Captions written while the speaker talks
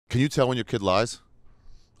Can you tell when your kid lies?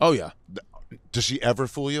 Oh, yeah. Does she ever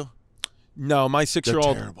fool you? No, my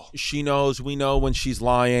 6-year-old, she knows. We know when she's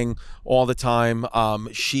lying all the time.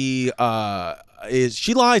 She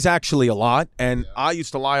lies actually a lot, and I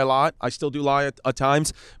used to lie a lot. I still do lie at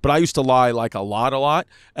times, but I used to lie like a lot.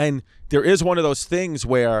 And there is one of those things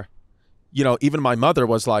where, you know, even my mother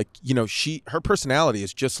was like, you know, her personality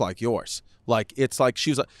is just like yours. Like, it's like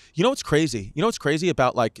she was like, you know what's crazy? You know what's crazy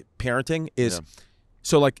about like parenting is,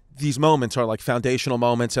 so like these moments are like foundational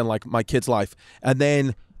moments in like my kid's life, and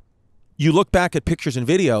then you look back at pictures and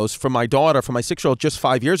videos from my daughter, from my 6-year-old just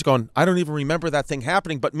 5 years ago, and I don't even remember that thing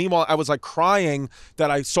happening. But meanwhile, I was like crying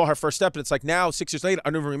that I saw her first step. And it's like now, 6 years later,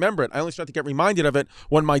 I don't even remember it. I only start to get reminded of it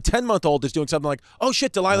when my 10-month-old is doing something like, oh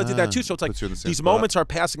shit, Delilah did that too. So it's like these moments are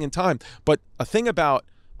passing in time. But a thing about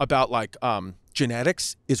like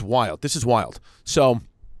genetics is wild. This is wild. So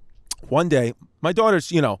one day, my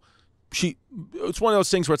daughter's, you know, it's one of those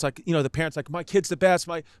things where it's like, you know, the parents like, my kid's the best,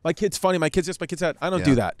 my kid's funny, my kid's this, my kid's that. I don't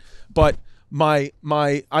do that. But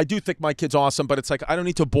I do think my kid's awesome, but it's like, I don't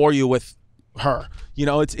need to bore you with her. You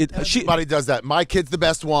know, everybody does that. My kid's the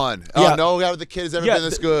best one. Oh, no other kid has ever been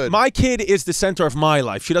this good. My kid is the center of my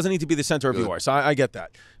life. She doesn't need to be the center of yours. I get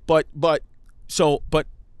that. But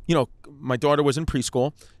you know, my daughter was in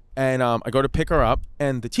preschool, and I go to pick her up,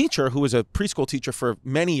 and the teacher, who was a preschool teacher for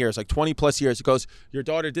many years, like 20 plus years, goes, your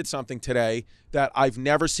daughter did something today that I've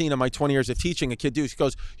never seen in my 20 years of teaching a kid do. She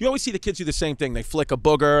goes, you always see the kids do the same thing. They flick a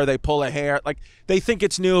booger, they pull a hair. Like, they think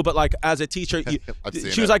it's new, but like as a teacher,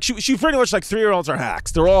 she was like, she pretty much like 3-year-olds are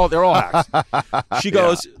hacks. They're all hacks. She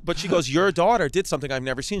goes, but she goes, your daughter did something I've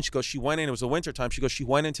never seen. She goes, she went in, it was the winter time. She goes, she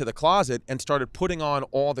went into the closet and started putting on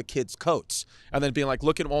all the kids' coats and then being like,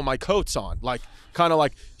 look at all my coats on. Like, kind of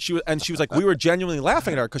like she was like, we were genuinely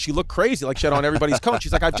laughing at her because she looked crazy, like she had on everybody's coat.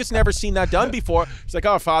 She's like, I've just never seen that done before. She's like,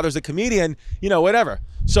 oh, father's a comedian, you know, whatever.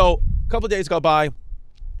 So a couple of days go by,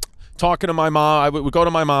 talking to my mom. I would go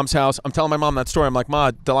to my mom's house. I'm telling my mom that story. I'm like,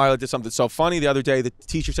 Ma, Delilah did something so funny the other day. The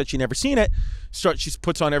teacher said she never seen it. She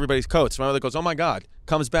puts on everybody's coats. My mother goes, oh my God.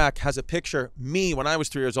 Comes back, has a picture, me when I was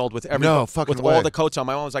 3 years old with all the coats on.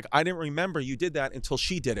 My mom was like, I didn't remember you did that until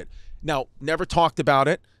she did it. Now, never talked about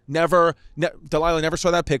it. Delilah never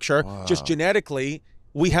saw that picture. Wow. Just genetically,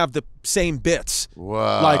 we have the same bits.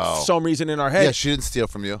 Wow. Like, for some reason in our head. Yeah, she didn't steal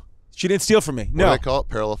from you. She didn't steal from me. No. What do they call it?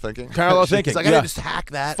 Parallel thinking? Parallel thinking. It's like, I didn't just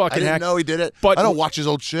hack that. I didn't know he did it. But I don't watch his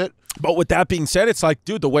old shit. But with that being said, it's like,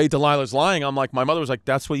 dude, the way Delilah's lying, I'm like, my mother was like,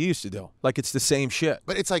 that's what you used to do. Like, it's the same shit.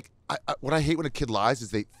 But it's like, what I hate when a kid lies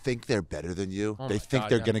is they think they're better than you. They think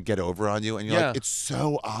they're going to get over on you. And you're like, it's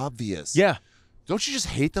so obvious. Yeah. Don't you just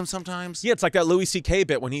hate them sometimes? Yeah, it's like that Louis C.K.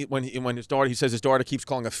 bit when his daughter, he says his daughter keeps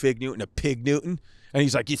calling a fig Newton a pig Newton. And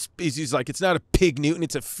he's like, he's like, it's not a pig Newton,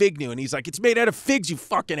 it's a fig Newton. He's like, it's made out of figs, you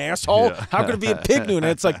fucking asshole. Yeah. How could it be a pig Newton?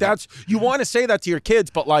 And it's like, you want to say that to your kids,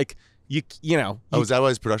 but like, you know. Oh, is that why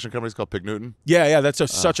his production company's called Pig Newton? Yeah,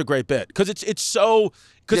 that's such a great bit. Because it's so...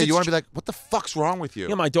 Yeah, you want to be like, what the fuck's wrong with you?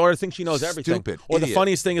 Yeah, my daughter thinks she knows everything. Stupid Or idiot. the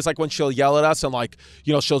funniest thing is like when she'll yell at us and like,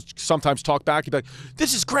 you know, she'll sometimes talk back and be like,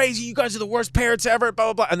 this is crazy, you guys are the worst parents ever, blah,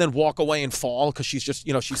 blah, blah. And then walk away and fall because she's just,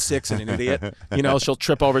 you know, she's 6 and an idiot. You know, she'll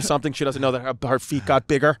trip over something. She doesn't know that her feet got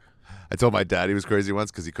bigger. I told my dad he was crazy once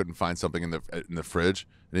because he couldn't find something in the fridge.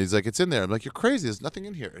 And he's like, it's in there. I'm like, you're crazy. There's nothing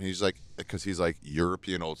in here. And he's like, because he's like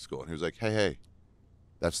European old school. And he was like, hey,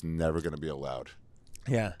 that's never going to be allowed.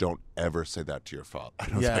 Yeah. Don't ever say that to your father.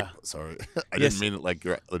 I was like, sorry. I didn't mean it like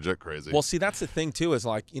you're legit crazy. Well, see, that's the thing too, is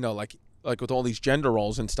like, you know, like with all these gender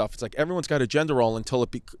roles and stuff, it's like everyone's got a gender role until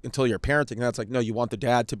you're parenting. And that's like, no, you want the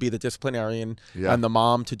dad to be the disciplinarian and the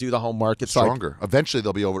mom to do the homework. It's stronger. Like, eventually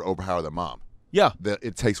they'll be able to overpower the mom. Yeah.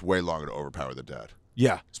 It takes way longer to overpower the dad.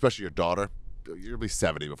 Yeah. Especially your daughter. You'll be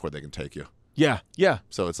 70 before they can take you. Yeah.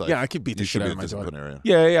 So it's like, yeah, I could beat the shit out of my daughter.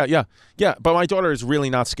 Yeah. Yeah. But my daughter is really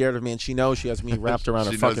not scared of me, and she knows she has me wrapped around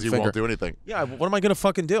her fucking finger. She knows you won't do anything. Yeah. What am I gonna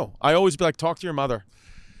fucking do? I always be like, talk to your mother.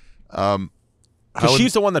 Because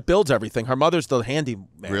she's the one that builds everything. Her mother's the handyman.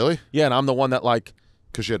 Really? Yeah, and I'm the one that like.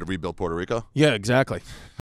 Because she had to rebuild Puerto Rico. Yeah, exactly.